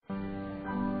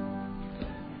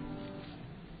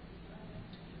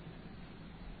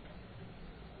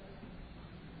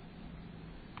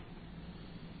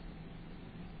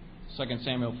2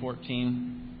 Samuel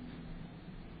 14.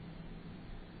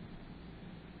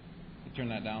 Turn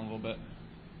that down a little bit.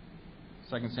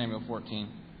 2 Samuel 14.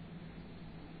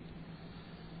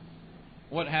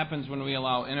 What happens when we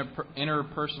allow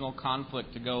interpersonal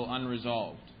conflict to go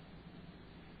unresolved?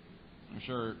 I'm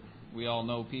sure we all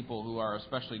know people who are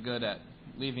especially good at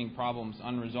leaving problems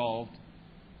unresolved.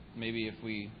 Maybe if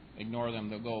we ignore them,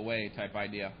 they'll go away type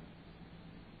idea.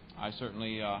 I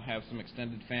certainly have some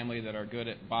extended family that are good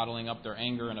at bottling up their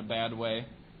anger in a bad way,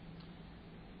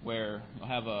 where you'll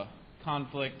have a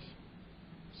conflict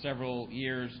several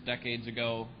years, decades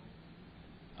ago,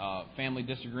 family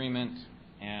disagreement,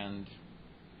 and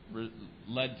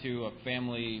led to a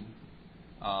family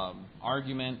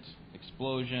argument,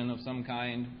 explosion of some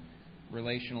kind,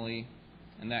 relationally,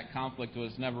 and that conflict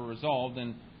was never resolved,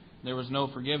 and there was no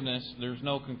forgiveness, there's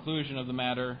no conclusion of the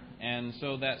matter, and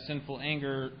so that sinful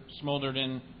anger smoldered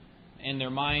in their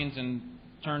minds and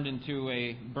turned into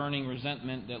a burning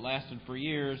resentment that lasted for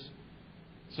years,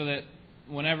 so that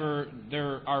whenever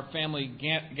there are family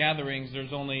gatherings,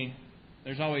 there's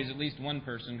always at least one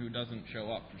person who doesn't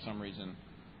show up for some reason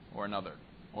or another.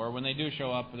 Or when they do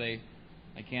show up, they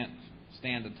can't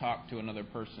stand to talk to another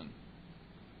person.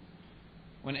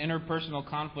 When interpersonal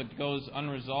conflict goes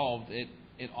unresolved, it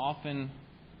often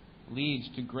leads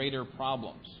to greater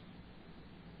problems.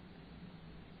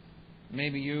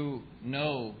 Maybe you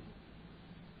know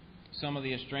some of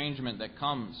the estrangement that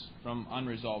comes from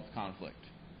unresolved conflict.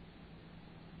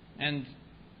 And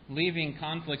leaving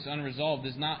conflicts unresolved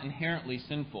is not inherently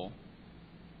sinful.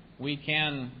 We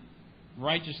can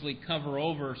righteously cover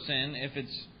over sin if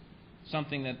it's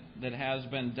something that has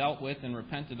been dealt with and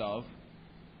repented of.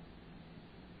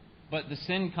 But the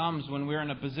sin comes when we're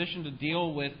in a position to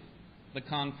deal with the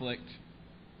conflict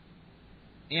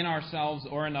in ourselves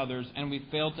or in others, and we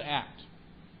fail to act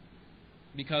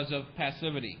because of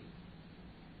passivity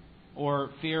or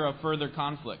fear of further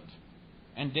conflict.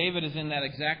 And David is in that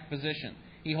exact position.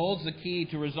 He holds the key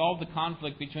to resolve the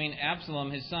conflict between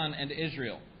Absalom, his son, and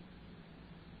Israel.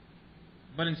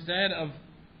 But instead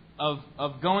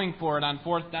of going for it on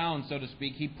fourth down, so to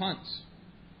speak, he punts.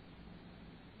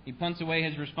 He punts away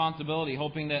his responsibility,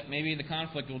 hoping that maybe the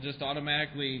conflict will just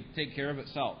automatically take care of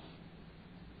itself.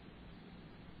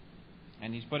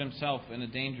 And he's put himself in a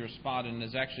dangerous spot and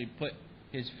has actually put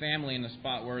his family in a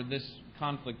spot where this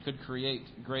conflict could create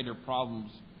greater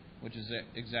problems, which is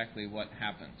exactly what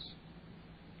happens.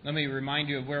 Let me remind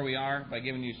you of where we are by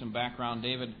giving you some background.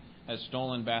 David has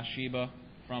stolen Bathsheba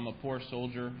from a poor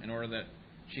soldier in order that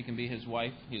she can be his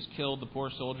wife. He has killed the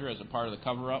poor soldier as a part of the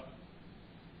cover-up.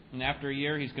 And after a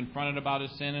year, he's confronted about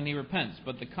his sin and he repents.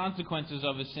 But the consequences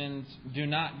of his sins do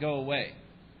not go away.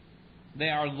 They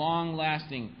are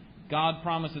long-lasting. God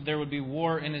promised that there would be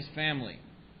war in his family.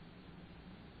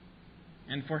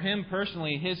 And for him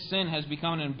personally, his sin has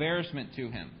become an embarrassment to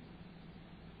him.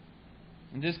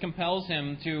 And this compels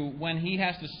him to, when he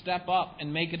has to step up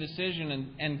and make a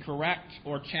decision and correct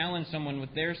or challenge someone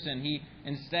with their sin, he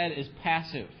instead is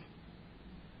passive.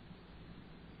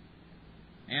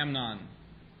 Amnon,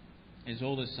 his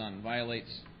oldest son, violates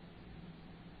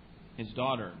his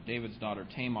daughter, David's daughter,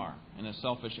 Tamar, in a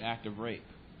selfish act of rape.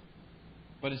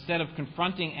 But instead of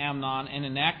confronting Amnon and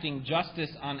enacting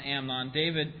justice on Amnon,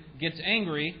 David gets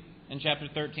angry in chapter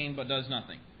 13 but does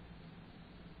nothing.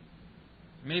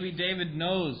 Maybe David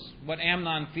knows what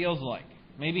Amnon feels like.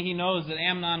 Maybe he knows that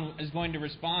Amnon is going to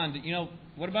respond,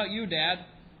 what about you, Dad?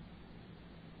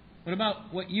 What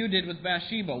about what you did with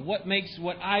Bathsheba? What makes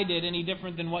what I did any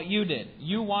different than what you did?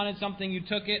 You wanted something, you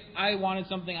took it. I wanted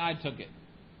something, I took it.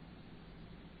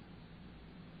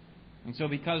 And so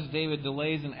because David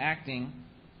delays in acting,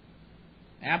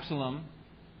 Absalom,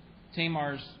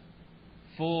 Tamar's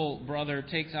full brother,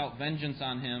 takes out vengeance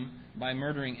on him by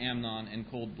murdering Amnon in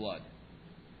cold blood.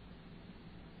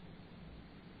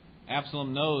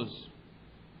 Absalom knows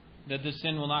that this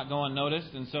sin will not go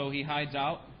unnoticed, and so he hides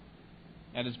out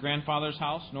at his grandfather's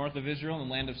house north of Israel in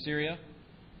the land of Syria.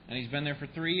 And he's been there for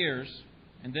 3 years.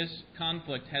 And this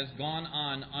conflict has gone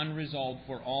on unresolved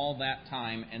for all that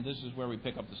time. And this is where we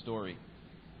pick up the story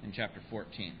in chapter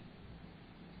 14.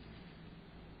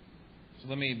 So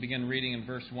let me begin reading in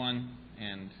verse 1,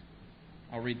 and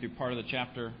I'll read through part of the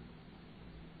chapter.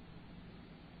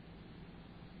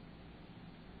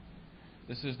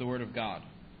 This is the word of God.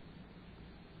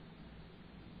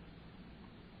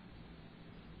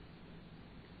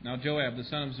 Now Joab, the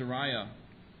son of Zeruiah,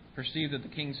 perceived that the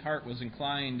king's heart was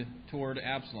inclined toward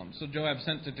Absalom. So Joab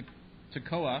sent to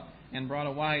Tekoa and brought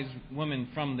a wise woman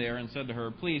from there and said to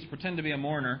her, "Please pretend to be a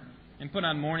mourner and put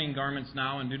on mourning garments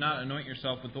now, and do not anoint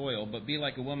yourself with oil, but be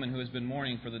like a woman who has been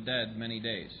mourning for the dead many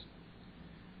days."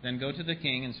 Then go to the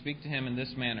king and speak to him in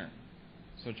this manner."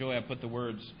 So Joab put the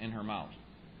words in her mouth.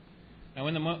 Now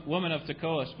when the woman of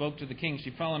Tekoa spoke to the king,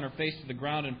 she fell on her face to the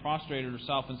ground and prostrated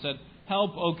herself and said,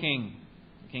 "Help, O king."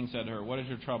 The king said to her, "What is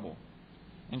your trouble?"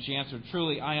 And she answered,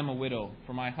 "Truly, I am a widow,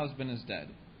 for my husband is dead.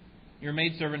 Your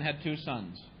maidservant had 2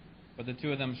 sons, but the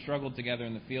 2 of them struggled together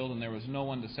in the field, and there was no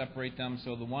one to separate them.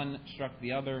 So the one struck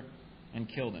the other and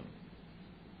killed him.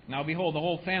 Now behold, the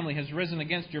whole family has risen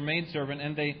against your maidservant,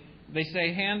 and they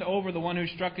say, 'Hand over the one who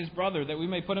struck his brother, that we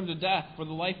may put him to death for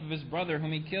the life of his brother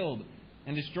whom he killed,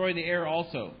 and destroy the heir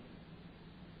also.'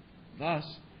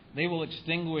 Thus they will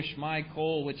extinguish my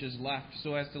coal which is left,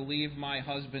 so as to leave my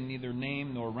husband neither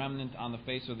name nor remnant on the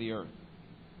face of the earth."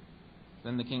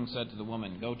 Then the king said to the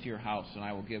woman, "Go to your house, and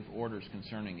I will give orders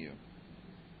concerning you."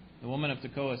 The woman of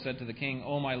Tekoa said to the king,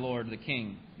 "O my lord, the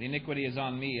king, the iniquity is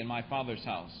on me and my father's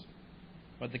house,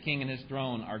 but the king and his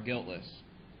throne are guiltless."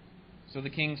 So the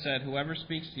king said, "Whoever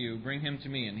speaks to you, bring him to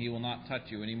me, and he will not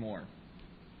touch you any more."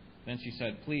 Then she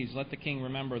said, "Please let the king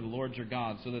remember the Lord your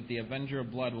God, so that the avenger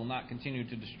of blood will not continue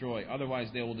to destroy.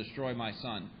 Otherwise they will destroy my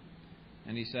son."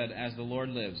 And he said, "As the Lord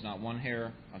lives, not one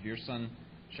hair of your son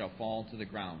shall fall to the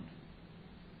ground."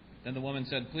 Then the woman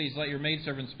said, "Please let your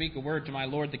maidservant speak a word to my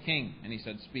lord the king." And he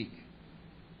said, "Speak."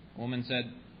 The woman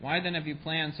said, "Why then have you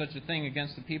planned such a thing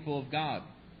against the people of God?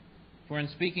 For in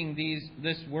speaking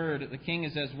this word, the king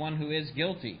is as one who is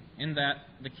guilty, in that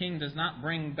the king does not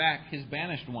bring back his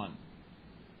banished one.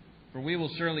 For we will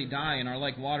surely die and are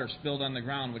like water spilled on the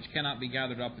ground, which cannot be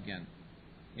gathered up again.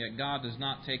 Yet God does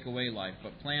not take away life,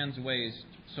 but plans ways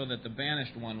so that the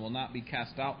banished one will not be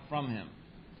cast out from him.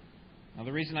 Now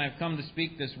the reason I have come to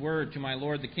speak this word to my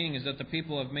lord the king is that the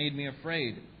people have made me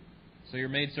afraid." So your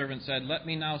maidservant said, "Let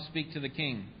me now speak to the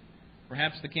king.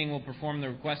 Perhaps the king will perform the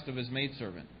request of his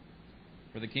maidservant.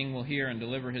 For the king will hear and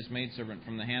deliver his maidservant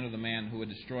from the hand of the man who would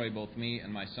destroy both me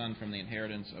and my son from the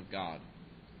inheritance of God."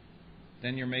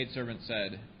 Then your maidservant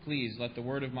said, "Please let the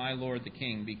word of my lord the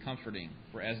king be comforting,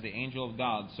 for as the angel of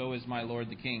God, so is my lord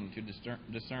the king to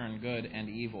discern good and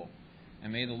evil.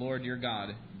 And may the Lord your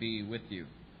God be with you."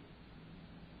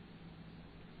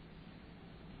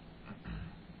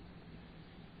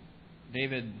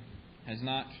 David has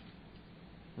not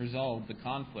resolved the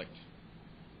conflict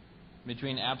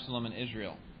between Absalom and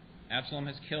Israel. Absalom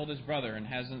has killed his brother and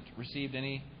hasn't received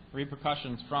any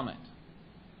repercussions from it.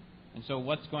 And so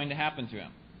what's going to happen to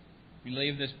him? If we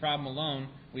leave this problem alone,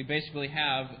 we basically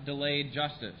have delayed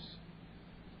justice.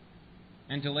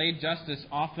 And delayed justice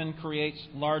often creates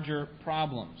larger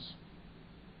problems.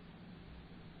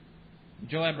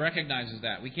 Joab recognizes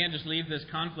that. We can't just leave this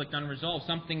conflict unresolved.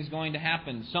 Something's going to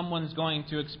happen. Someone's going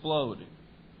to explode.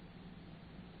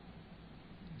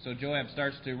 So Joab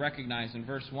starts to recognize in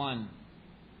verse 1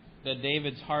 that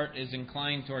David's heart is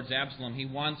inclined towards Absalom. He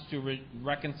wants to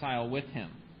reconcile with him.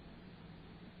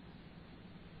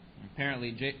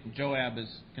 Apparently, Joab is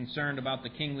concerned about the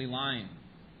kingly line.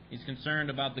 He's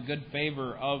concerned about the good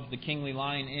favor of the kingly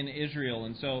line in Israel.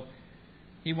 And so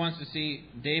he wants to see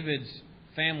David's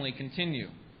family continue.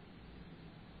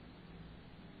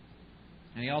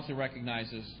 And he also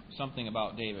recognizes something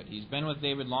about David. He's been with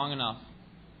David long enough,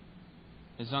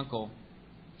 his uncle,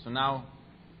 so now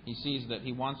he sees that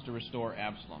he wants to restore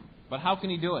Absalom. But how can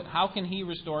he do it? How can he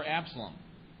restore Absalom?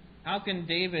 How can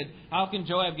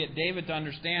Joab get David to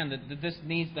understand that this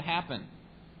needs to happen?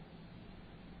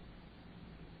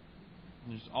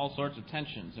 There's all sorts of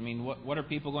tensions. I mean, what are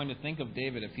people going to think of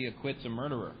David if he acquits a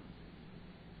murderer?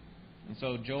 And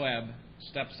so Joab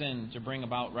steps in to bring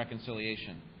about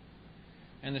reconciliation.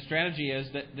 And the strategy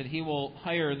is that he will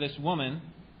hire this woman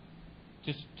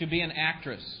to be an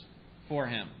actress for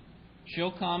him.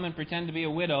 She'll come and pretend to be a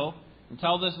widow and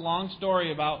tell this long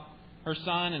story about her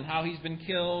son and how he's been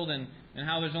killed and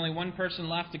how there's only one person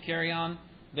left to carry on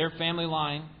their family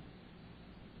line.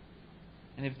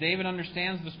 And if David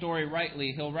understands the story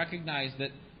rightly, he'll recognize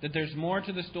that there's more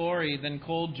to the story than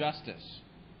cold justice.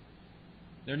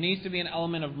 There needs to be an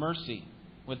element of mercy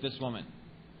with this woman.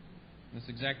 That's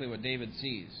exactly what David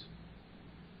sees.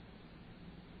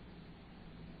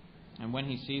 And when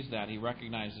he sees that, he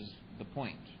recognizes the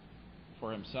point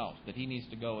for himself, that he needs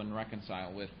to go and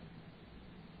reconcile with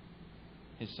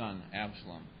his son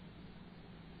Absalom.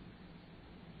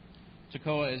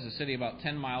 Tekoa is a city about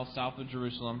 10 miles south of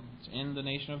Jerusalem. It's in the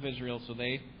nation of Israel, so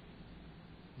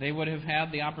they would have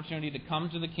had the opportunity to come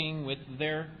to the king with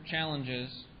their challenges.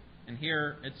 And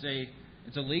here it's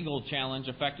a legal challenge,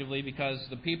 effectively, because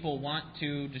the people want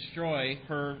to destroy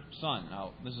her son.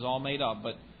 Now, this is all made up,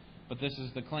 but this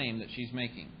is the claim that she's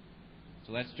making.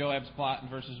 So that's Joab's plot in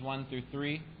verses 1 through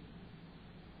 3.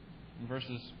 In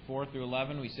verses 4 through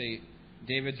 11, we see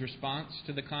David's response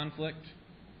to the conflict.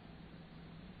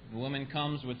 The woman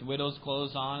comes with widow's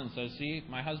clothes on and says, "See,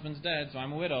 my husband's dead, so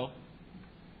I'm a widow.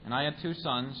 And I had 2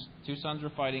 sons. 2 sons were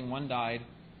fighting, 1 died.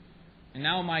 And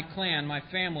now my clan, my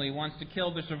family, wants to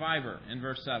kill the survivor," in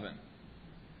verse 7.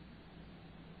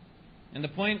 And the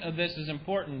point of this is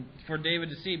important for David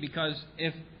to see, because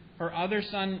if her other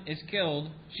son is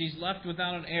killed, she's left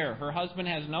without an heir. Her husband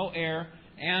has no heir,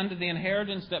 and the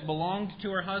inheritance that belonged to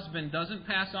her husband doesn't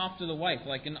pass off to the wife.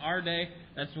 Like in our day,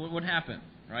 that's what would happen,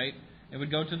 right? It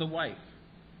would go to the wife.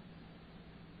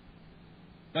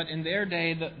 But in their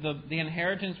day, the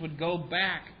inheritance would go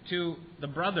back to the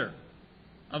brother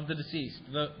of the deceased,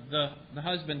 the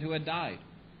husband who had died.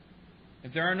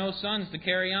 If there are no sons to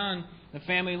carry on the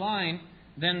family line,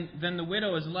 then the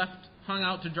widow is left hung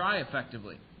out to dry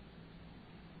effectively.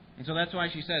 And so that's why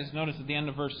she says, notice at the end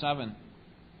of verse 7,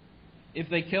 "If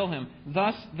they kill him,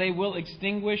 thus they will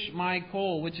extinguish my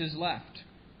coal which is left."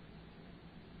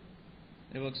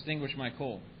 They will extinguish my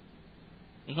coal.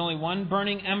 There's only one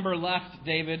burning ember left,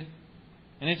 David,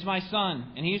 and it's my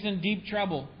son, and he's in deep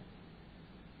trouble.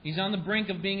 He's on the brink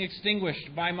of being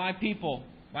extinguished by my people,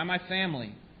 by my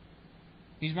family.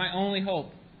 He's my only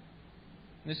hope.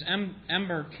 This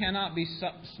ember cannot be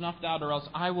snuffed out, or else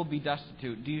I will be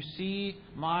destitute. Do you see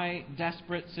my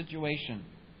desperate situation?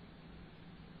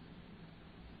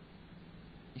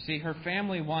 You see, her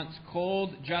family wants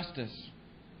cold justice.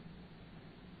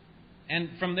 And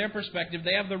from their perspective,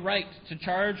 they have the right to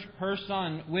charge her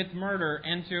son with murder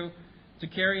and to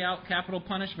carry out capital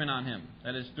punishment on him.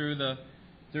 That is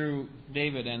through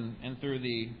David and through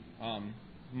the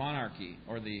monarchy,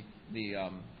 or the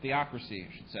theocracy,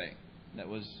 I should say, that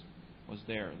was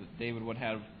there. That David would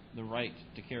have the right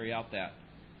to carry out that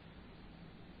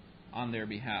on their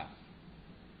behalf.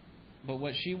 But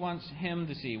what she wants him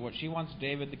to see, what she wants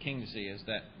David the king to see, is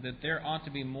that there ought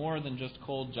to be more than just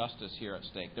cold justice here at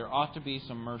stake. There ought to be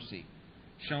some mercy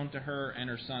shown to her and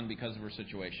her son because of her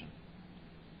situation.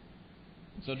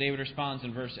 So David responds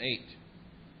in verse 8.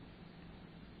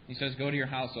 He says, "Go to your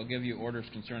house, I'll give you orders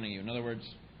concerning you." In other words,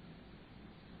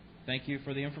 thank you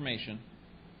for the information.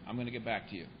 I'm going to get back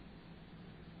to you.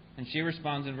 And she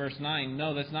responds in verse 9,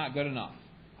 "No, that's not good enough.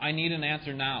 I need an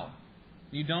answer now.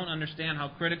 You don't understand how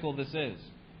critical this is."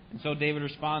 And so David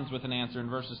responds with an answer in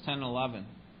verses 10 and 11.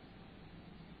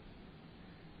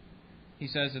 He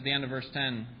says at the end of verse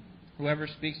 10, "Whoever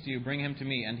speaks to you, bring him to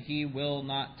me, and he will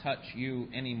not touch you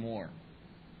anymore."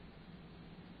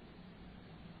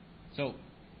 So,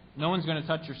 no one's going to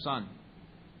touch your son.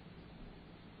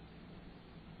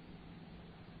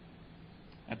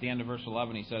 At the end of verse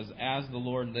 11, he says, "As the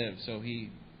Lord lives." So he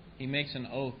makes an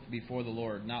oath before the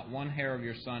Lord, "Not one hair of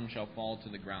your son shall fall to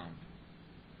the ground."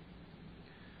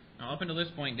 Now, up until this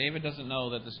point, David doesn't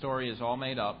know that the story is all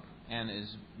made up and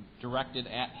is directed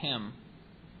at him.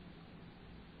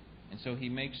 And so he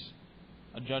makes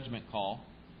a judgment call.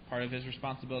 Part of his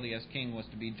responsibility as king was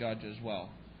to be judge as well.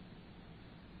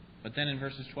 But then in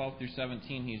verses 12 through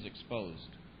 17, he's exposed.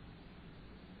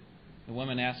 The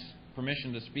woman asks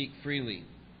permission to speak freely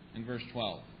in verse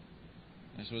 12.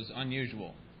 This was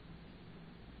unusual.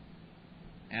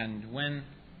 And when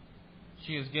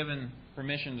she is given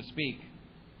permission to speak,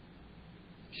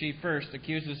 she first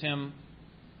accuses him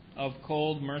of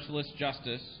cold, merciless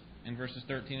justice in verses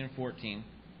 13 and 14.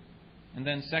 And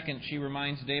then second, she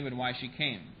reminds David why she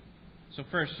came. So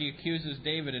first, she accuses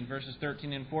David in verses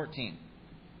 13 and 14.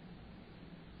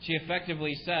 She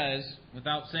effectively says,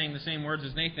 without saying the same words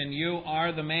as Nathan, "You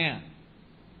are the man.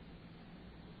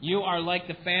 You are like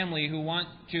the family who want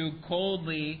to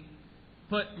coldly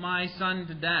put my son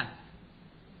to death."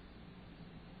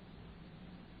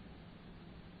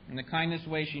 In the kindest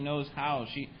way she knows how,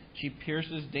 she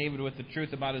pierces David with the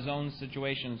truth about his own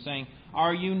situation, saying,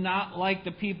 "Are you not like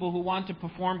the people who want to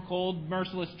perform cold,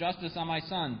 merciless justice on my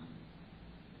son?"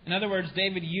 In other words,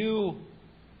 David, you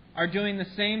are doing the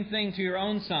same thing to your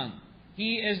own son.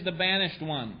 He is the banished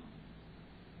one.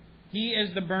 He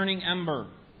is the burning ember.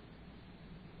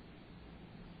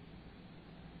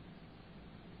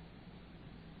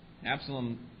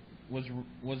 Absalom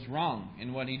was wrong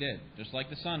in what he did, just like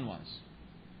the son was.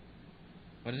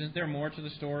 But isn't there more to the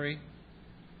story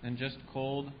than just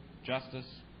cold justice?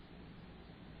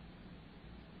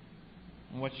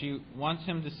 And what she wants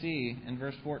him to see in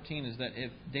verse 14 is that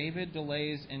if David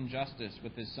delays injustice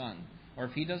with his son, or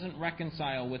if he doesn't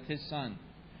reconcile with his son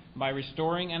by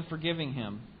restoring and forgiving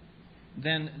him,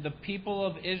 then the people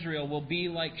of Israel will be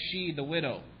like she, the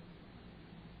widow.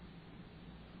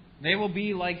 They will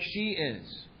be like she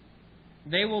is.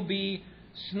 They will be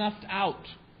snuffed out.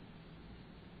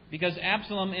 Because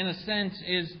Absalom, in a sense,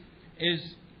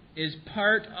 is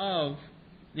part of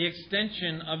the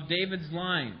extension of David's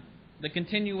line, the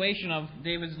continuation of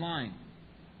David's line.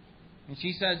 And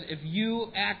she says, if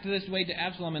you act this way to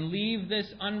Absalom and leave this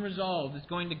unresolved, it's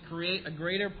going to create a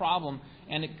greater problem,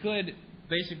 and it could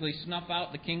basically snuff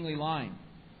out the kingly line.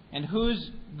 And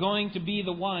who's going to be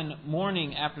the one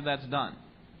mourning after that's done?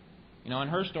 In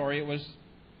her story, it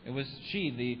was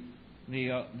she,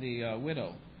 the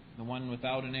widow, the one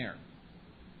without an heir.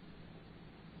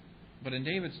 But in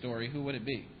David's story, who would it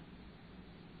be?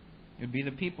 It would be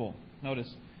the people. Notice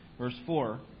verse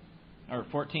 14,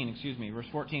 verse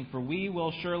 14. For we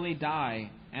will surely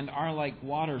die and are like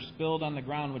water spilled on the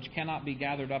ground, which cannot be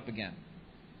gathered up again.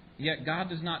 Yet God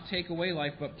does not take away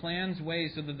life, but plans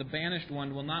ways so that the banished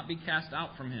one will not be cast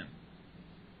out from Him.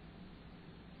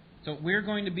 So we're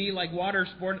going to be like water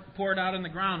poured out in the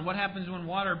ground. What happens when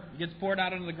water gets poured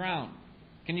out into the ground?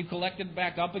 Can you collect it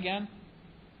back up again?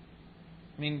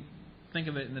 Think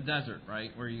of it in the desert,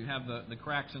 right? Where you have the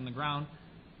cracks in the ground.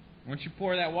 Once you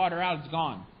pour that water out, it's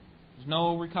gone. There's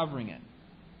no recovering it.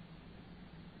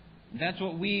 That's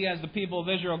what we as the people of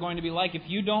Israel are going to be like if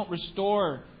you don't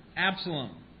restore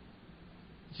Absalom.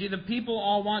 See, the people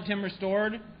all want him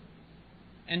restored.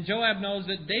 And Joab knows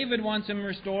that David wants him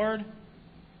restored.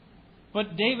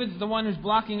 But David's the one who's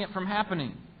blocking it from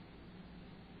happening.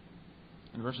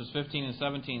 In verses 15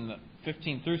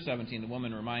 through 17, the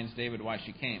woman reminds David why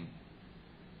she came.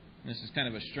 And this is kind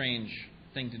of a strange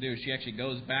thing to do. She actually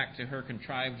goes back to her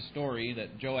contrived story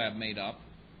that Joab made up.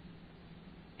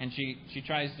 And she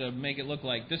tries to make it look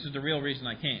like this is the real reason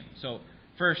I came. So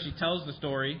first she tells the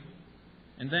story.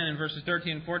 And then in verses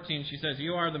 13 and 14 she says,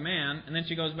 you are the man. And then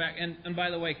she goes back. And by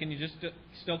the way, can you just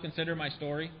still consider my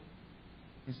story?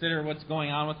 Consider what's going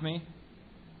on with me?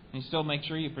 And you still make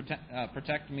sure you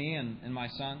protect me and my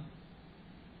son?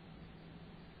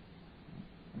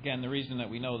 Again, the reason that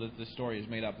we know that this story is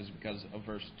made up is because of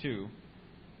verse 2.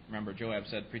 Remember, Joab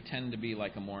said, pretend to be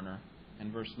like a mourner.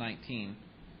 And verse 19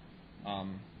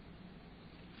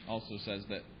 also says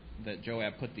that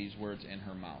Joab put these words in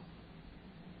her mouth.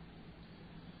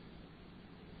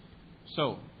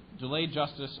 So, delayed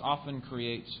justice often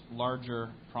creates larger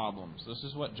problems. This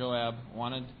is what Joab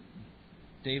wanted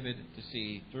David to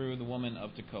see through the woman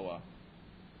of Tekoa.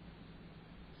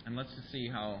 And let's see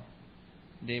how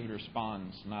David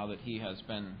responds now that he has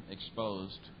been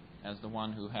exposed as the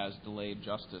one who has delayed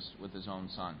justice with his own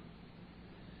son.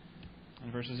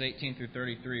 In verses 18 through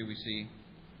 33, we see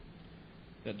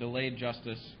that delayed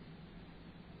justice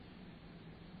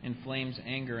inflames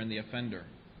anger in the offender.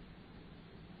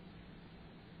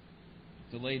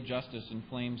 Delayed justice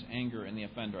inflames anger in the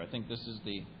offender. I think this is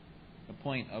the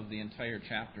point of the entire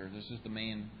chapter. This is the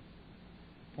main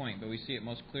point, but we see it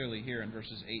most clearly here in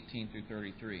verses 18 through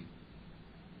 33.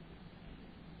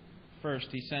 First,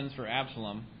 he sends for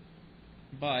Absalom,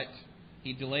 but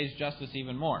he delays justice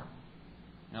even more.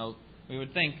 Now, we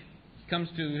would think he comes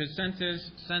to his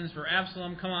senses, sends for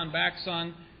Absalom, come on back,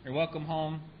 son, you're welcome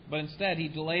home. But instead, he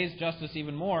delays justice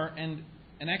even more and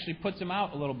actually puts him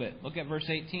out a little bit. Look at verse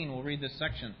 18. We'll read this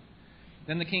section.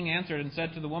 Then the king answered and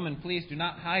said to the woman, please do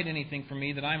not hide anything from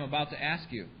me that I am about to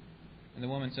ask you. And the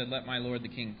woman said, let my lord the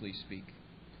king please speak.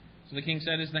 So the king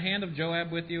said, is the hand of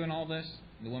Joab with you in all this?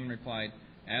 The woman replied,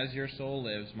 as your soul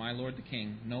lives, my lord the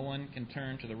king, no one can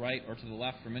turn to the right or to the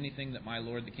left from anything that my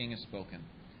lord the king has spoken.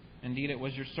 Indeed, it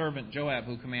was your servant Joab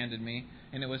who commanded me,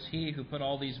 and it was he who put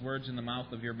all these words in the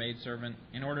mouth of your maidservant,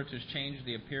 in order to change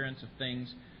the appearance of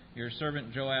things. Your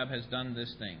servant Joab has done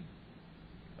this thing.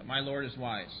 But my lord is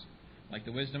wise, like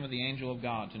the wisdom of the angel of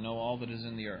God, to know all that is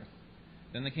in the earth.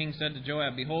 Then the king said to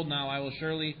Joab, behold, now I will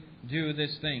surely do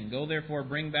this thing. Go therefore,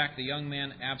 bring back the young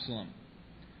man Absalom.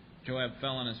 Joab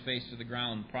fell on his face to the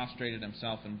ground, prostrated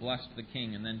himself, and blessed the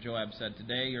king. And then Joab said,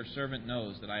 today your servant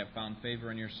knows that I have found favor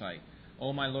in your sight,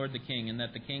 O my lord the king, and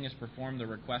that the king has performed the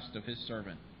request of his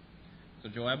servant. So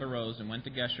Joab arose and went to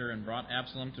Geshur and brought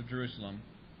Absalom to Jerusalem.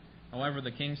 However,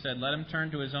 the king said, let him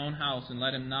turn to his own house and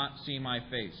let him not see my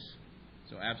face.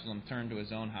 So Absalom turned to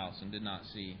his own house and did not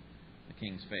see the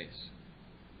king's face.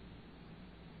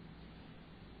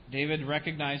 David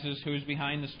recognizes who's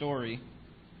behind the story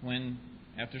when,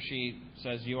 after she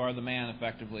says, you are the man,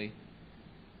 effectively.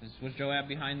 Was Joab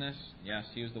behind this? Yes,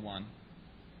 he was the one.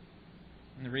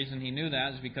 And the reason he knew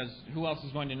that is because who else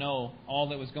is going to know all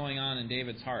that was going on in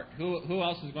David's heart? Who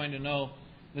else is going to know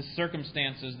the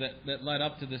circumstances that led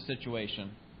up to this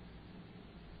situation?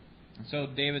 And so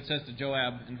David says to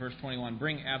Joab in verse 21,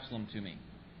 bring Absalom to me.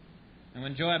 And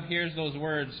when Joab hears those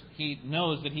words, he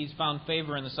knows that he's found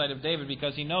favor in the sight of David,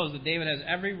 because he knows that David has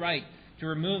every right to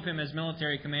remove him as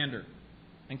military commander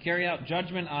and carry out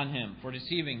judgment on him for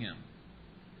deceiving him.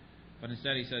 But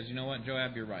instead he says, you know what,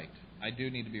 Joab, you're right. I do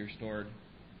need to be restored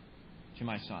to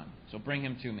my son. So bring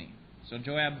him to me. So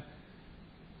Joab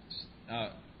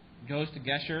goes to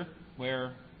Geshur,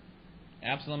 where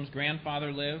Absalom's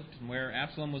grandfather lived, and where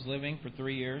Absalom was living for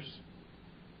 3 years.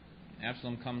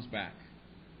 Absalom comes back.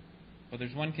 But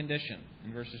there's one condition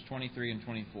in verses 23 and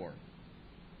 24.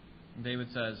 And David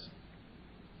says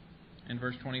in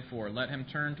verse 24, "Let him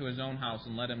turn to his own house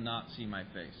and let him not see my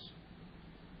face."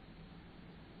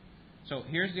 So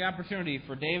here's the opportunity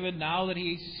for David, now that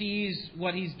he sees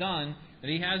what he's done, that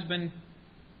he has been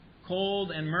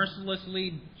cold and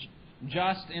mercilessly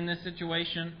just in this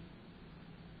situation.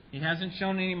 He hasn't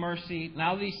shown any mercy.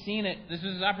 Now that he's seen it, this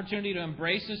is his opportunity to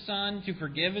embrace his son, to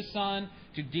forgive his son,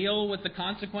 to deal with the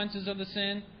consequences of the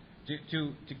sin,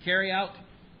 to carry out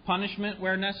punishment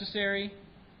where necessary.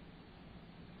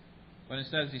 But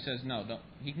instead, he says, no, don't.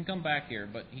 He can come back here,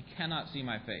 but he cannot see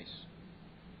my face.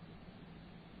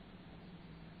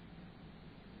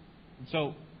 And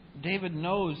so David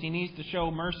knows he needs to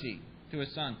show mercy to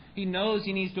his son. He knows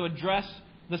he needs to address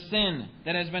the sin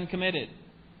that has been committed.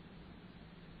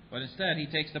 But instead, he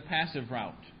takes the passive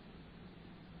route.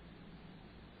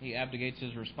 He abdicates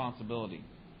his responsibility.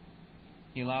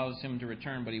 He allows him to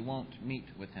return, but he won't meet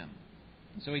with him.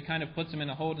 So he kind of puts him in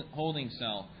a holding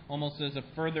cell, almost as a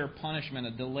further punishment,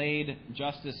 a delayed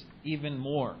justice even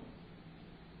more.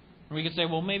 And we could say,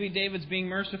 well, maybe David's being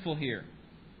merciful here.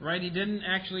 Right? He didn't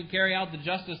actually carry out the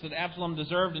justice that Absalom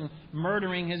deserved in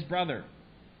murdering his brother.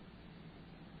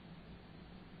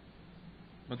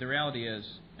 But the reality is,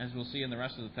 as we'll see in the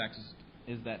rest of the text,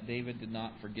 is that David did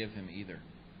not forgive him either.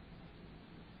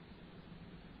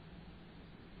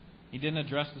 He didn't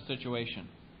address the situation.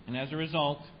 And as a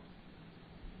result,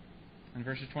 in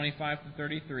verses 25 to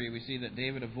 33, we see that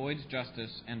David avoids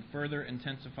justice and further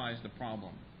intensifies the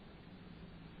problem.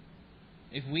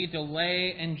 If we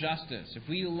delay injustice, if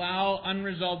we allow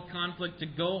unresolved conflict to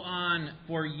go on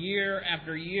for year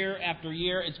after year after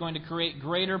year, it's going to create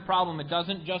greater problem. It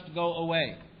doesn't just go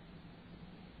away.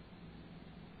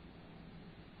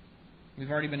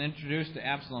 We've already been introduced to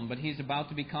Absalom, but he's about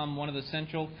to become one of the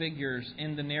central figures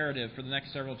in the narrative for the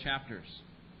next several chapters.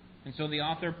 And so the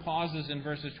author pauses in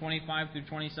verses 25 through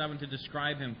 27 to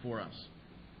describe him for us.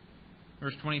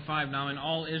 Verse 25, "Now in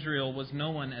all Israel was no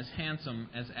one as handsome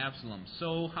as Absalom,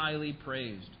 so highly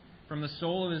praised. From the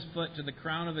sole of his foot to the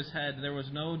crown of his head, there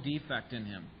was no defect in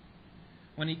him.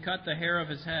 When he cut the hair of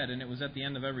his head," and it was at the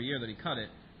end of every year that he cut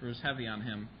it, for it was heavy on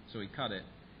him, so he cut it,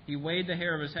 "he weighed the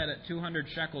hair of his head at 200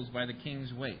 shekels by the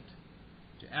king's weight.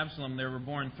 To Absalom there were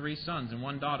born 3 sons and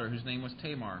 1 daughter, whose name was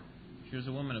Tamar. She was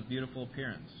a woman of beautiful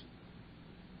appearance."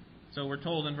 So we're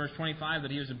told in verse 25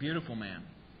 that he was a beautiful man.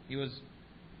 He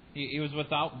was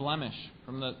without blemish.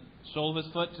 From the sole of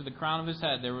his foot to the crown of his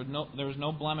head, there was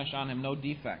no blemish on him, no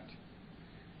defect.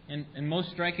 And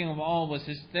most striking of all was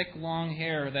his thick, long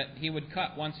hair that he would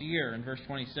cut once a year in verse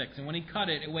 26. And when he cut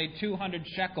it, it weighed 200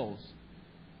 shekels,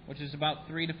 which is about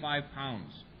 3 to 5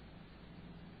 pounds.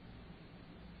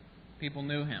 People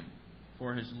knew him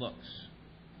for his looks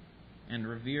and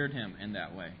revered him in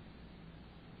that way.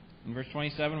 In verse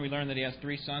 27, we learn that he has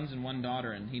 3 sons and 1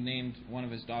 daughter, and he named one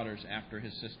of his daughters after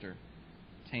his sister,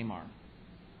 Tamar.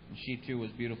 And she too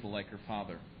was beautiful like her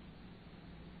father.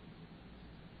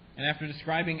 And after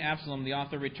describing Absalom, the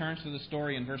author returns to the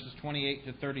story in verses 28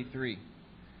 to 33.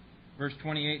 Verse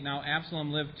 28, "Now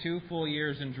Absalom lived 2 full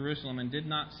years in Jerusalem and did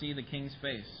not see the king's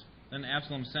face. Then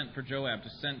Absalom sent for Joab to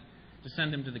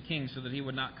send him to the king so that he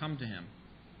would not come to him.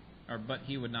 But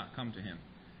he would not come to him.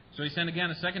 So he sent again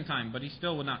a second time, but he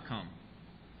still would not come.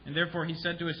 And therefore he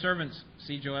said to his servants,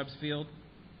 'See Joab's field?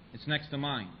 It's next to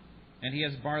mine, and he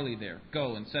has barley there.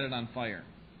 Go and set it on fire.'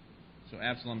 So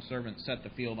Absalom's servants set the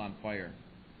field on fire.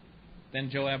 Then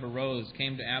Joab arose,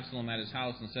 came to Absalom at his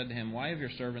house, and said to him, 'Why have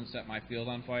your servants set my field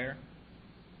on fire?'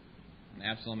 And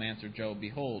Absalom answered Joab,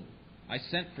 'Behold, I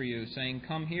sent for you, saying,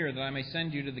 Come here, that I may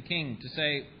send you to the king, to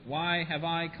say, Why have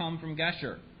I come from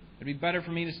Geshur? It would be better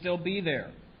for me to still be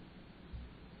there.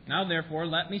 Now therefore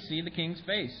let me see the king's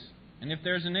face, and if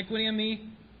there is iniquity in me,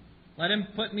 let him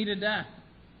put me to death.'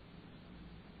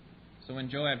 So when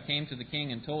Joab came to the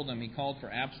king and told him, he called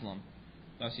for Absalom.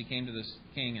 Thus he came to the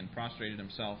king and prostrated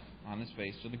himself on his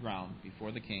face to the ground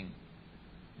before the king,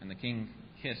 and the king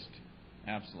kissed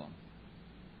Absalom."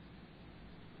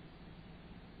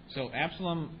 So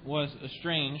Absalom was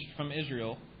estranged from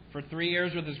Israel for 3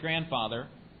 years with his grandfather,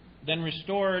 then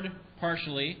restored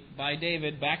partially by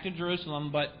David back to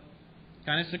Jerusalem, but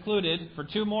kind of secluded for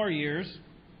 2 more years.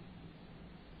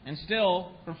 And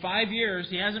still, for 5 years,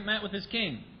 he hasn't met with his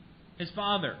king, his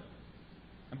father,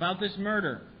 about this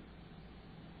murder.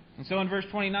 And so in verse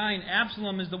 29,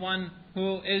 Absalom is the one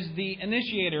who is the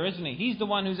initiator, isn't he? He's the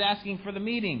one who's asking for the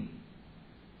meeting.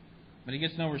 But he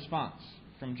gets no response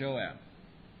from Joab.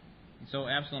 And so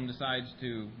Absalom decides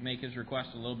to make his request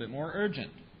a little bit more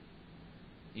urgent.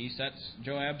 He sets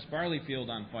Joab's barley field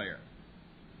on fire.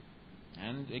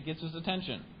 And it gets his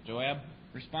attention. Joab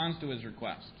responds to his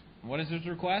request. What is his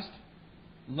request?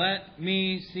 Let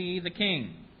me see the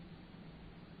king.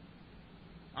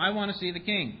 I want to see the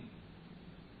king.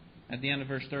 At the end of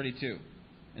verse 32.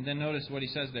 And then notice what he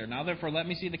says there. Now therefore let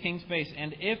me see the king's face,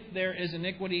 and if there is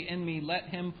iniquity in me, let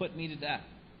him put me to death.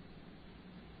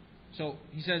 So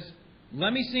he says,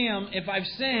 let me see him. If I've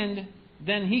sinned,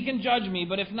 then he can judge me.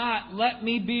 But if not, let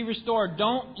me be restored.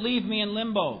 Don't leave me in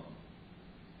limbo.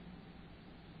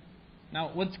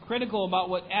 Now, what's critical about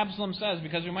what Absalom says,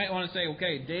 because we might want to say,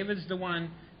 okay, David's the one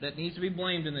that needs to be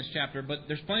blamed in this chapter, but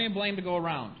there's plenty of blame to go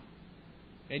around.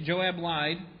 Okay, Joab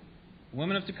lied.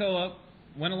 Women of Tekoa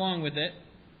went along with it.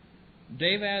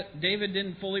 David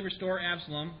didn't fully restore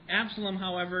Absalom. Absalom,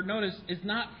 however, notice, is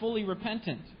not fully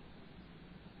repentant.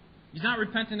 He's not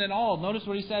repentant at all. Notice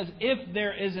what he says, if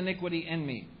there is iniquity in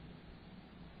me.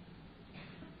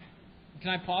 Can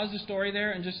I pause the story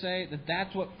there and just say that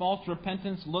that's what false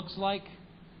repentance looks like?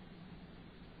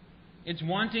 It's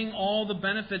wanting all the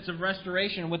benefits of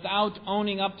restoration without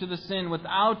owning up to the sin,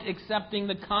 without accepting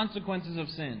the consequences of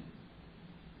sin.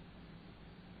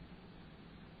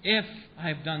 If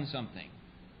I've done something,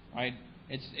 right?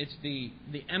 It's the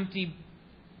empty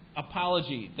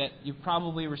apology that you've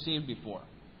probably received before.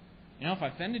 You know, if I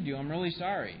offended you, I'm really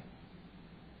sorry.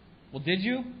 Well, did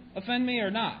you offend me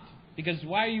or not? Because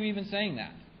why are you even saying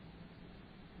that?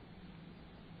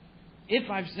 If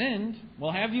I've sinned,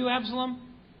 well, have you, Absalom?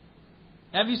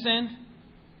 Have you sinned?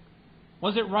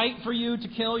 Was it right for you to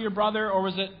kill your brother, or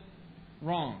was it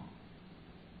wrong?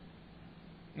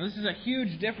 Now, this is a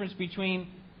huge difference between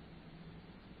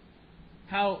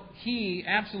how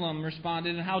Absalom,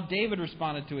 responded and how David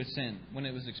responded to his sin when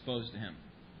it was exposed to him.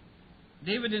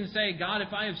 David didn't say, God,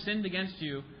 if I have sinned against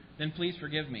you, then please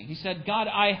forgive me. He said, God,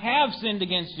 I have sinned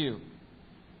against you.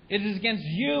 It is against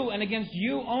you and against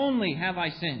you only have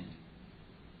I sinned.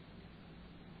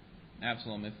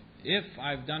 Absalom, if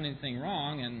I've done anything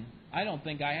wrong, and I don't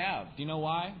think I have. Do you know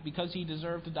why? Because he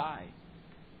deserved to die.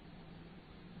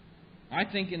 I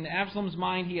think in Absalom's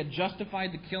mind he had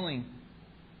justified the killing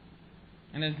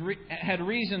and had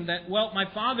reasoned that, well, my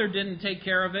father didn't take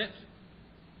care of it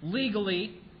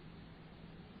legally.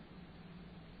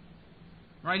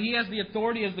 Right? He has the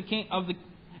authority as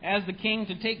the king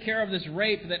to take care of this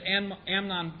rape that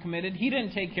Amnon committed. He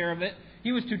didn't take care of it.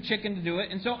 He was too chicken to do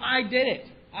it. And so I did it.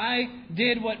 I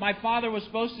did what my father was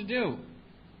supposed to do.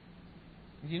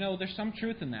 You know, there's some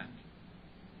truth in that.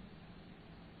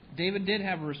 David did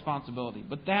have a responsibility,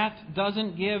 but that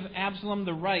doesn't give Absalom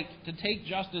the right to take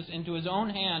justice into his own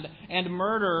hand and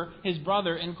murder his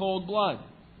brother in cold blood.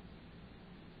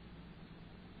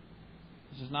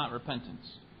 This is not repentance.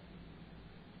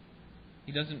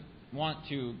 He doesn't want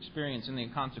to experience any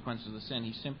consequences of the sin.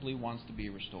 He simply wants to be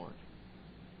restored.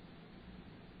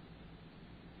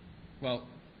 Well,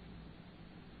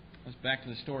 let's back to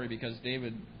the story, because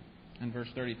David, in verse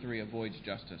 33, avoids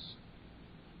justice.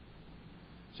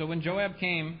 So when Joab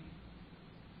came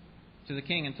to the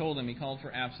king and told him, he called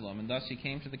for Absalom. And thus he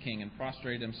came to the king and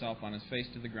prostrated himself on his face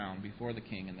to the ground before the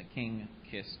king. And the king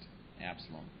kissed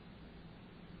Absalom.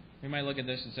 We might look at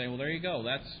this and say, well, there you go.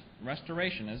 That's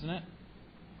restoration, isn't it?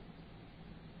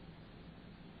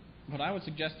 But I would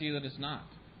suggest to you that it's not.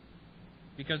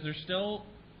 Because there's still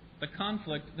the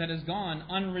conflict that has gone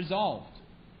unresolved.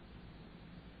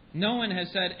 No one has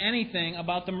said anything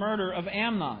about the murder of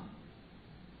Amnon.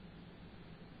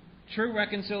 True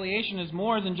reconciliation is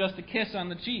more than just a kiss on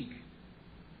the cheek.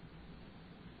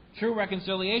 True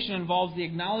reconciliation involves the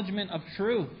acknowledgement of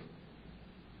truth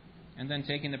and then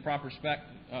taking the proper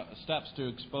steps to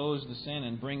expose the sin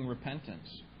and bring repentance.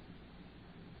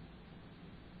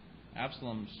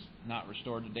 Absalom's not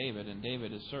restored to David, and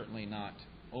David is certainly not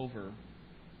over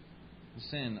the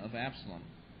sin of Absalom.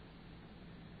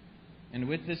 And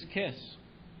with this kiss,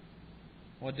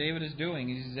 what David is doing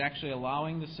is he's actually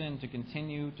allowing the sin to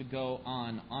continue to go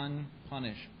on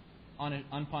unpunished,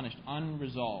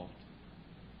 unresolved,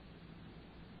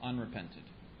 unrepented.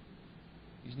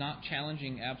 He's not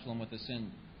challenging Absalom with a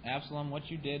sin. Absalom,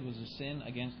 what you did was a sin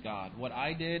against God. What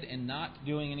I did in not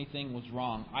doing anything was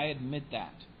wrong. I admit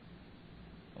that.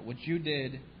 But what you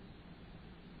did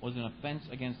was an offense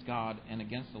against God and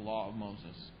against the law of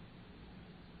Moses.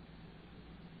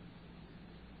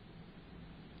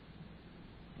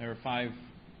 There are 5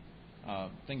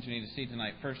 things we need to see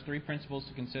tonight. First, 3 principles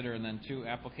to consider, and then 2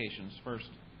 applications. First,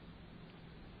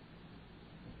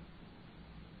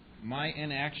 My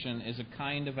inaction is a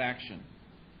kind of action.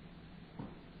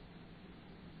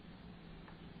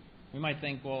 We might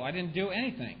think, well, I didn't do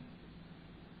anything.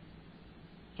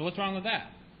 So what's wrong with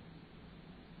that?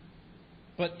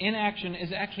 But inaction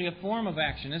is actually a form of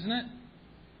action, isn't it?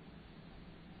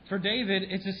 For David,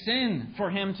 it's a sin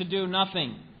for him to do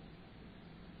nothing.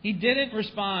 He didn't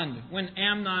respond when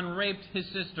Amnon raped his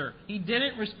sister. He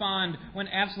didn't respond when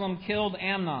Absalom killed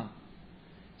Amnon.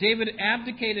 David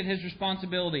abdicated his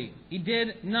responsibility. He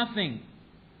did nothing.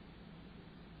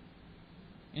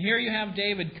 And here you have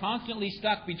David constantly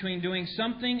stuck between doing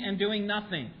something and doing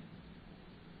nothing.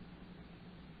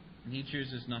 And he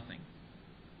chooses nothing.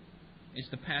 It's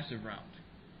the passive route.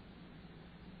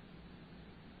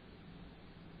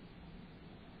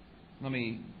 Let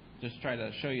me just try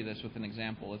to show you this with an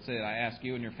example. Let's say that I ask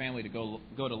you and your family to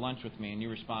go to lunch with me, and you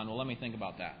respond, well, let me think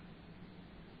about that.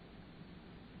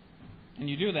 And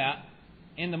you do that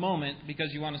in the moment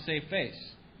because you want to save face.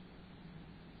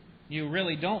 You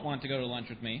really don't want to go to lunch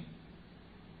with me.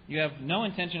 You have no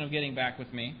intention of getting back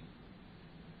with me.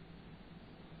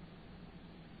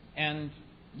 And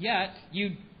yet,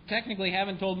 you technically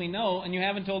haven't told me no, and you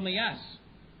haven't told me yes.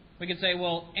 We could say,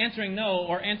 well, answering no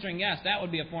or answering yes, that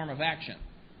would be a form of action.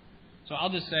 So I'll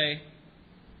just say,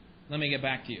 let me get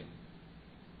back to you.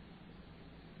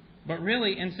 But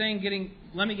really, in saying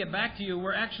let me get back to you,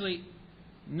 we're actually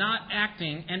not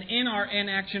acting, and in our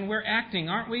inaction, we're acting,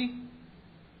 aren't we?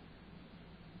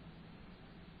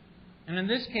 And in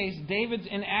this case, David's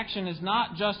inaction is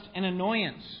not just an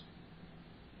annoyance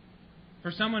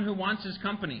for someone who wants his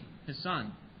company, his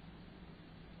son.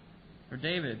 For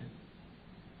David,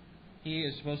 he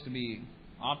is supposed to be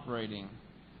operating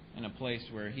in a place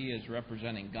where he is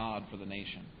representing God for the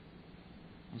nation.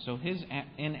 And so his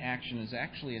inaction is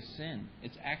actually a sin.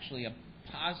 It's actually a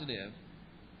positive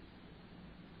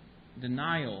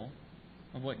denial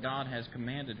of what God has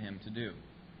commanded him to do.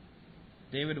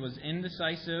 David was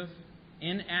indecisive,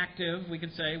 inactive, we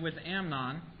could say, with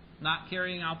Amnon, not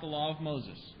carrying out the law of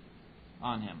Moses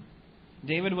on him.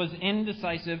 David was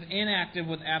indecisive, inactive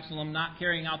with Absalom, not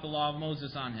carrying out the law of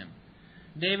Moses on him.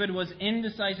 David was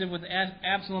indecisive with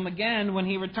Absalom again when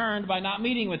he returned by not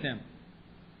meeting with him.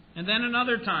 And then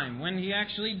another time when he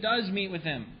actually does meet with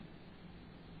him.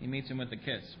 He meets him with a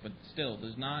kiss, but still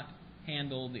does not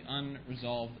handle the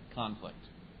unresolved conflict.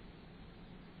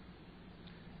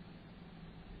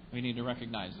 We need to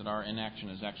recognize that our inaction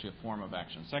is actually a form of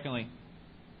action. Secondly,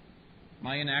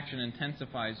 my inaction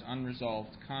intensifies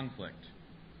unresolved conflict.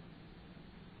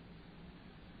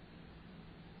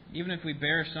 Even if we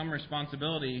bear some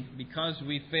responsibility because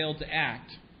we failed to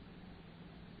act,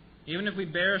 even if we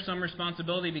bear some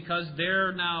responsibility because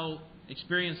they're now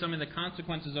experiencing some of the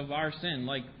consequences of our sin,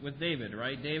 like with David,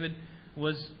 right? David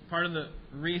was part of the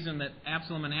reason that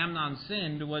Absalom and Amnon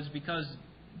sinned was because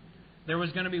there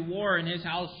was going to be war in his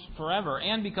house forever,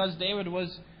 and because David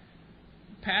was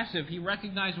passive. He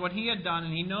recognized what he had done,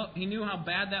 and he knew how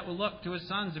bad that would look to his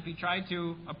sons if he tried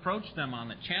to approach them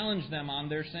on it, challenge them on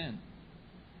their sin.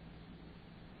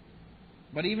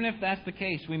 But even if that's the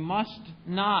case, we must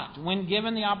not, when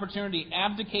given the opportunity,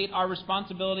 abdicate our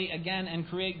responsibility again and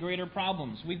create greater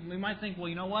problems. We might think, well,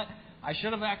 you know what? I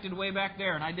should have acted way back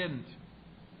there, and I didn't.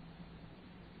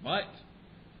 But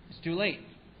it's too late.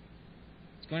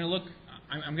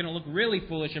 I'm going to look really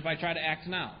foolish if I try to act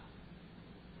now.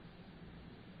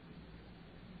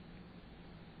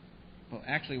 But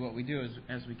actually what we do is,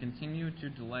 as we continue to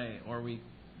delay, or we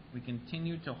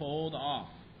continue to hold off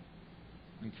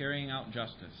in carrying out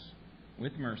justice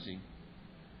with mercy,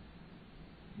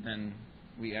 then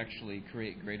we actually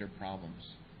create greater problems.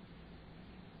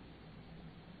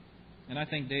 And I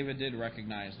think David did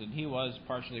recognize that he was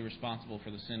partially responsible for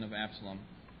the sin of Absalom.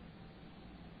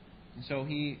 And so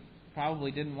he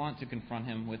probably didn't want to confront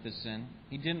him with his sin.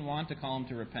 He didn't want to call him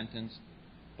to repentance.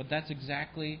 But that's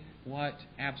exactly what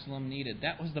Absalom needed.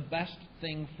 That was the best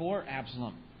thing for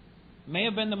Absalom. It may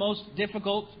have been the most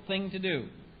difficult thing to do,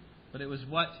 but it was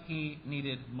what he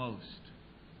needed most.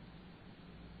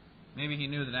 Maybe he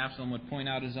knew that Absalom would point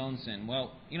out his own sin.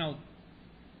 Well,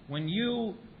 when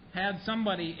you had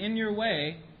somebody in your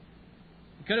way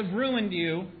who could have ruined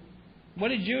you, what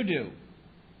did you do?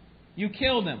 You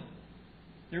killed him.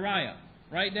 Uriah.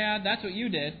 Right, Dad? That's what you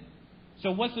did.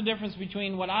 So what's the difference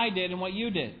between what I did and what you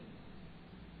did?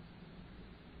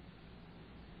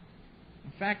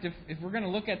 In fact, if we're going to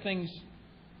look at things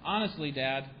honestly,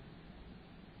 Dad,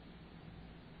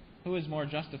 who is more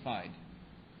justified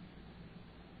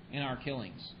in our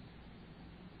killings?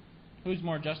 Who's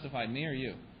more justified, me or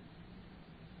you?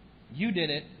 You did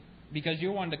it because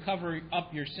you wanted to cover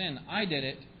up your sin. I did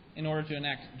it in order to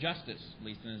enact justice, at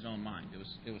least in his own mind.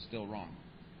 It was still wrong.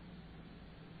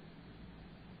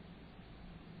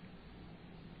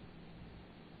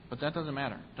 But that doesn't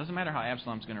matter. It doesn't matter how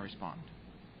Absalom's going to respond.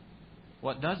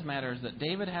 What does matter is that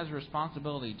David has a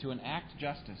responsibility to enact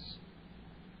justice,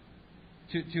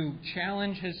 to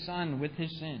challenge his son with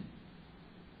his sin.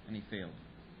 And he failed.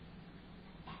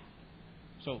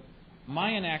 So, my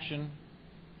inaction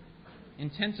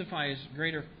intensifies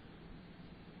greater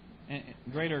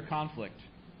conflict.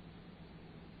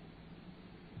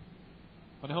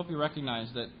 But I hope you recognize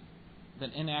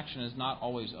that inaction is not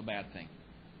always a bad thing.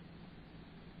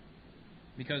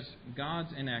 Because God's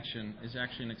inaction is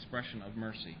actually an expression of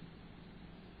mercy.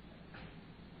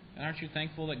 And aren't you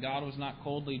thankful that God was not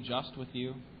coldly just with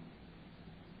you?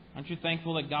 Aren't you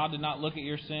thankful that God did not look at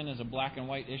your sin as a black and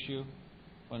white issue,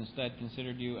 but instead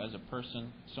considered you as a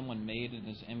person, someone made in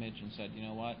His image, and said, you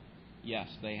know what? Yes,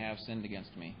 they have sinned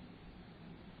against me.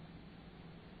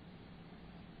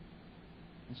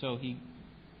 And so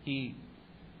He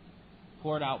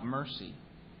poured out mercy.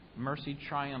 Mercy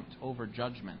triumphed over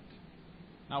judgment.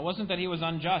 Now, it wasn't that He was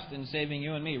unjust in saving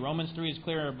you and me. Romans 3 is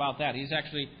clear about that. He's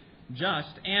actually just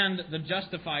and the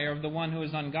justifier of the one who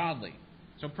is ungodly.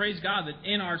 So praise God that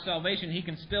in our salvation He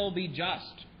can still be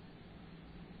just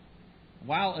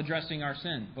while addressing our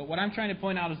sin. But what I'm trying to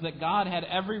point out is that God had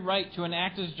every right to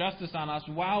enact His justice on us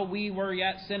while we were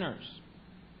yet sinners.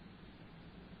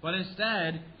 But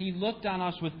instead, He looked on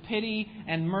us with pity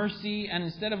and mercy, and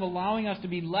instead of allowing us to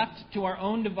be left to our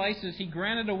own devices, He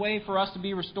granted a way for us to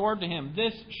be restored to Him.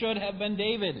 This should have been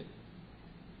David.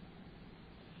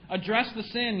 Address the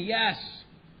sin, yes.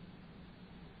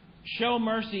 Show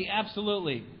mercy,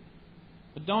 absolutely.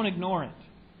 But don't ignore it.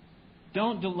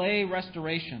 Don't delay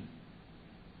restoration.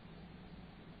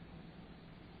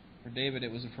 For David,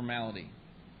 it was a formality,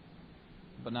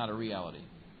 but not a reality.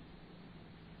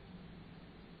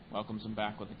 Welcomes him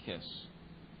back with a kiss,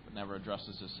 but never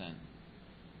addresses his sin.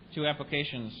 2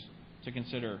 applications to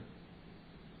consider.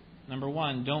 Number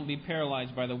 1, don't be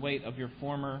paralyzed by the weight of your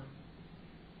former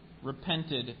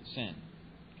repented sin.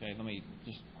 Okay, let me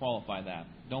just qualify that.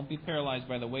 Don't be paralyzed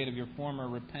by the weight of your former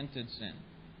repented sin.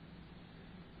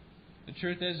 The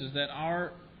truth is that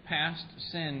our past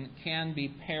sin can be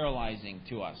paralyzing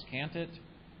to us, can't it?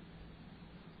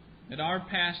 That our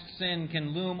past sin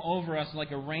can loom over us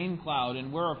like a rain cloud,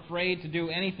 and we're afraid to do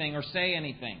anything or say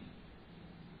anything.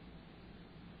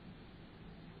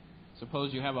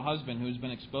 Suppose you have a husband who's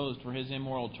been exposed for his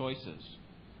immoral choices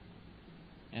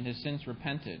and has since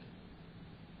repented.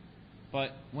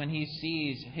 But when he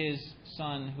sees his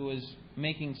son who is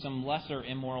making some lesser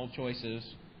immoral choices,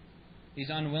 he's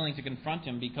unwilling to confront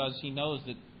him because he knows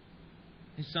that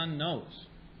his son knows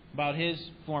about his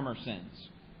former sins.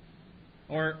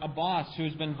 Or a boss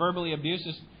who's been verbally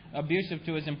abusive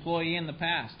to his employee in the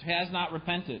past, has not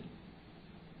repented.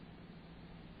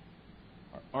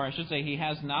 Or I should say, he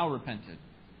has now repented.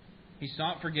 He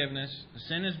sought forgiveness. The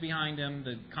sin is behind him.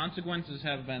 The consequences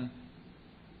have been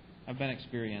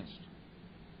experienced.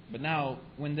 But now,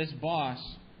 when this boss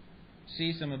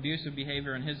sees some abusive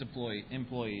behavior in his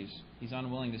employees, he's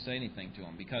unwilling to say anything to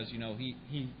him because, he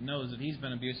knows that he's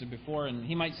been abusive before and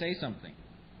he might say something.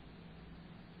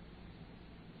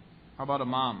 How about a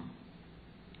mom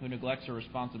who neglects her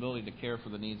responsibility to care for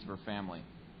the needs of her family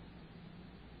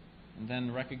and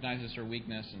then recognizes her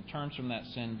weakness and turns from that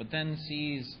sin, but then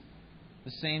sees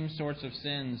the same sorts of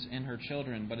sins in her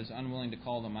children but is unwilling to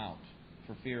call them out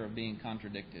for fear of being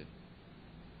contradicted?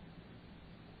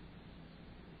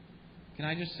 Can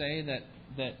I just say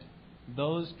that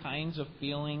those kinds of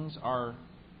feelings are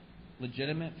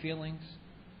legitimate feelings,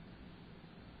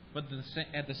 but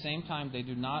at the same time they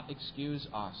do not excuse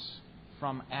us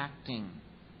from acting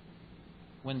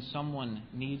when someone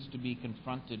needs to be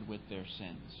confronted with their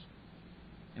sins.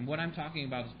 And what I'm talking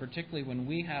about is particularly when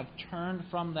we have turned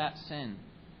from that sin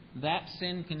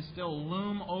can still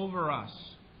loom over us,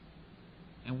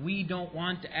 and we don't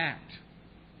want to act.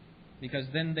 Because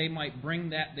then they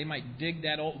might dig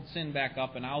that old sin back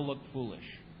up and I'll look foolish.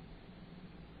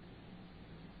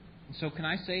 So can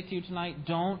I say to you tonight,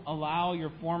 don't allow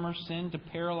your former sin to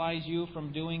paralyze you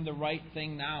from doing the right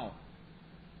thing now.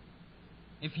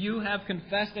 If you have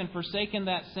confessed and forsaken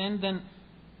that sin, then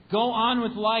go on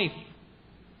with life.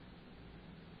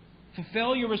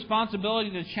 Fulfill your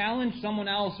responsibility to challenge someone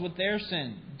else with their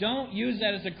sin. Don't use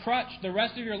that as a crutch the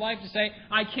rest of your life to say,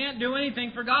 I can't do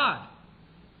anything for God.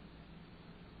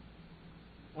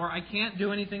 Or I can't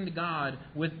do anything to God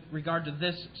with regard to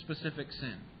this specific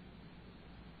sin,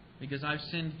 because I've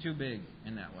sinned too big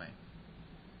in that way.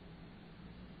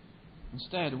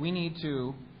 Instead, we need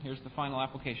to, here's the final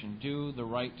application, do the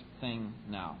right thing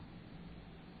now.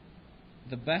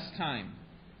 The best time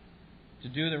to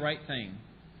do the right thing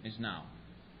is now.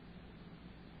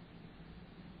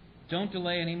 Don't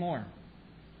delay anymore.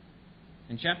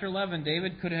 In chapter 11,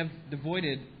 David could have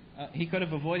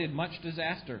avoided much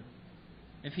disaster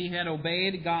if he had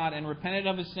obeyed God and repented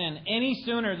of his sin any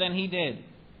sooner than he did.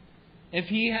 If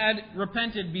he had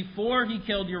repented before he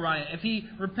killed Uriah, if he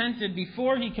repented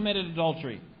before he committed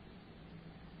adultery,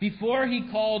 before he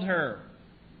called her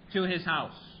to his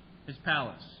house, his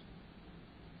palace.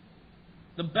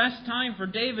 The best time for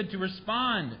David to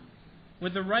respond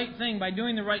with the right thing, by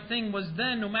doing the right thing, was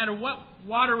then, no matter what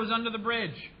water was under the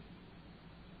bridge.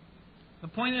 The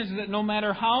point is that no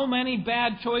matter how many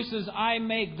bad choices I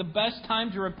make, the best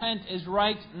time to repent is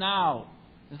right now.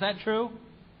 Is that true?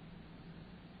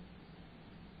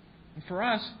 And for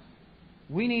us,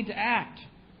 we need to act.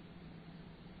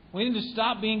 We need to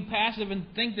stop being passive and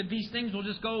think that these things will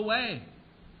just go away.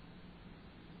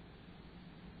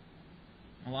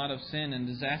 A lot of sin and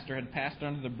disaster had passed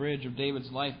under the bridge of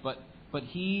David's life, but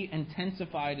he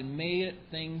intensified and made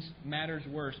matters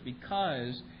worse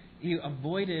because he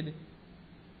avoided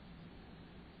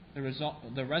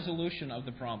the resolution of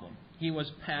the problem. He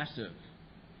was passive.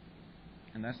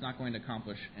 And that's not going to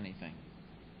accomplish anything.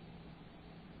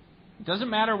 It doesn't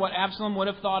matter what Absalom would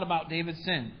have thought about David's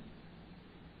sin.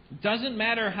 It doesn't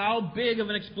matter how big of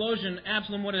an explosion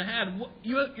Absalom would have had.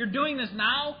 You're doing this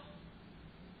now?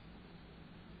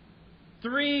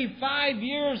 3, 5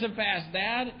 years have passed,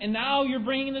 Dad, and now you're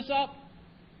bringing this up?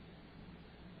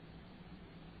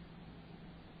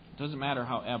 It doesn't matter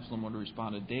how Absalom would have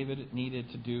responded. David needed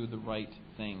to do the right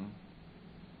thing.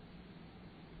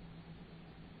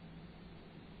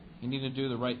 He needed to do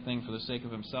the right thing for the sake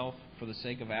of himself, for the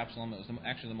sake of Absalom. It was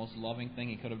actually the most loving thing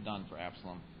he could have done for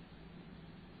Absalom,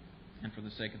 and for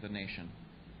the sake of the nation.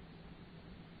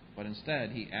 But instead,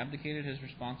 he abdicated his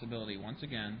responsibility once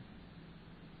again.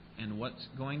 And what's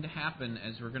going to happen,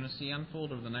 as we're going to see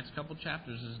unfold over the next couple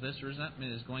chapters, is this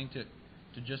resentment is going to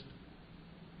just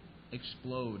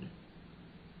explode.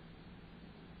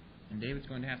 And David's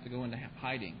going to have to go into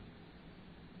hiding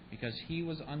because he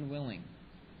was unwilling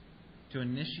to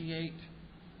initiate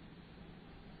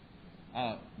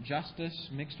justice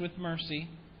mixed with mercy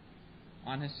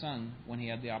on his son when he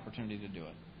had the opportunity to do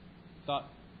it. Thought,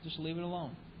 just leave it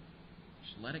alone.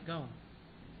 Just let it go.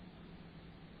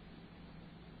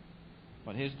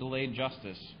 But his delayed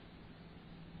justice,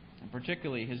 and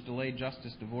particularly his delayed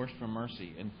justice divorced from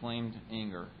mercy, inflamed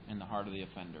anger in the heart of the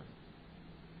offender.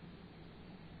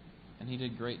 And he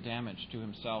did great damage to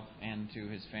himself and to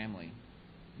his family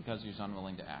because he was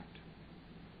unwilling to act.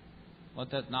 Let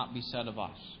that not be said of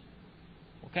us.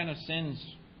 What kind of sins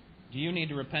do you need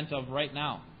to repent of right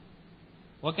now?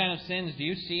 What kind of sins do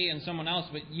you see in someone else,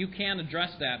 but you can't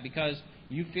address that because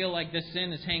you feel like this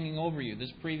sin is hanging over you,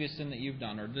 this previous sin that you've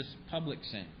done, or this public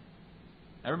sin?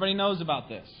 Everybody knows about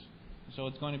this, so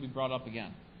it's going to be brought up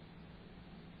again.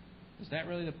 Is that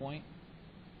really the point?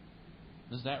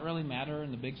 Does that really matter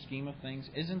in the big scheme of things?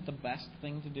 Isn't the best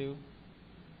thing to do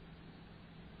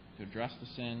to address the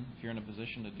sin, if you're in a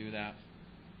position to do that,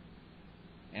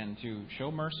 and to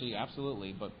show mercy,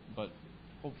 absolutely, but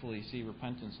hopefully see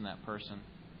repentance in that person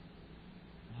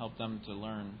and help them to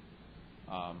learn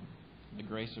the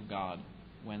grace of God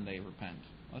when they repent.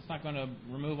 That's not going to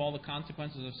remove all the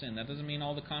consequences of sin. That doesn't mean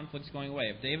all the conflict's going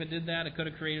away. If David did that, it could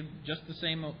have created just the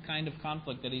same kind of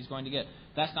conflict that he's going to get.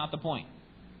 That's not the point.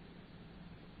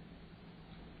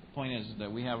 The point is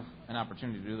that we have an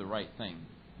opportunity to do the right thing.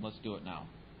 Let's do it now.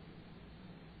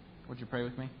 Would you pray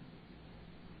with me?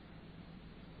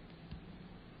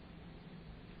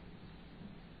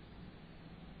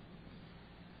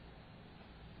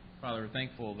 Father, we're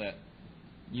thankful that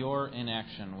your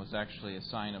inaction was actually a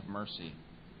sign of mercy,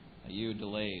 that you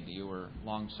delayed, you were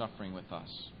long-suffering with us.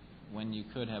 When you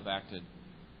could have acted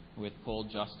with cold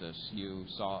justice, you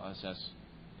saw us as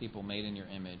people made in your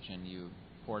image, and you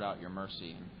poured out your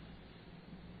mercy.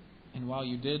 And while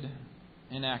you did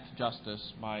enact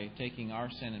justice by taking our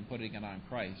sin and putting it on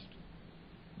Christ,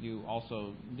 you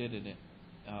also did it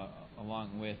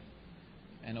along with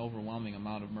an overwhelming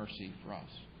amount of mercy for us.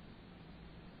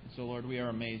 And so, Lord, we are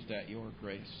amazed at your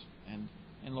grace. And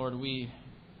Lord, we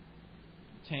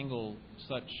tangle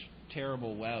such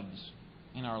terrible webs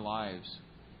in our lives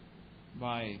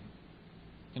by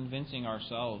convincing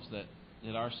ourselves that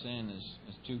our sin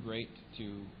is too great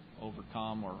to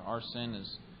overcome, or our sin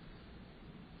is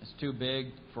too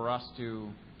big for us to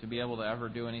be able to ever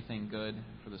do anything good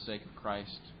for the sake of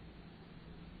Christ.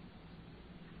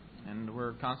 And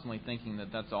we're constantly thinking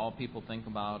that that's all people think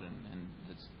about, and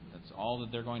that's all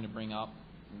that they're going to bring up.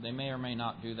 They may or may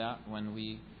not do that when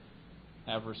we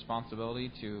have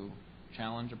responsibility to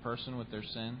challenge a person with their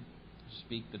sin,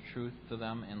 speak the truth to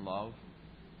them in love.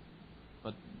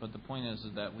 But the point is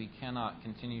that we cannot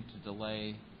continue to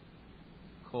delay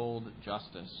cold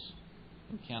justice.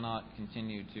 We cannot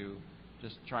continue to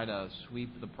just try to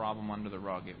sweep the problem under the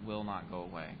rug. It will not go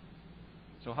away.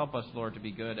 So help us, Lord, to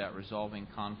be good at resolving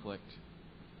conflict,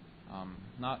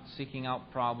 not seeking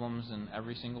out problems in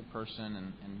every single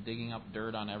person and digging up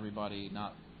dirt on everybody,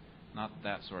 not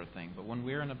that sort of thing. But when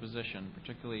we're in a position,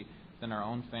 particularly in our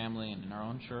own family and in our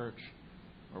own church,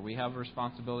 where we have a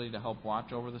responsibility to help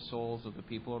watch over the souls of the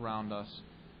people around us,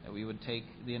 that we would take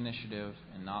the initiative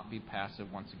and not be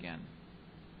passive once again.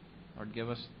 Lord, give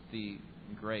us the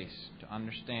grace to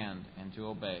understand and to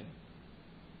obey.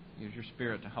 Use your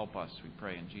Spirit to help us, we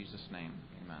pray in Jesus' name.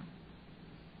 Amen.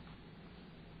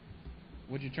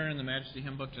 Would you turn in the Majesty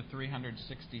Hymn Book to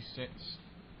 366?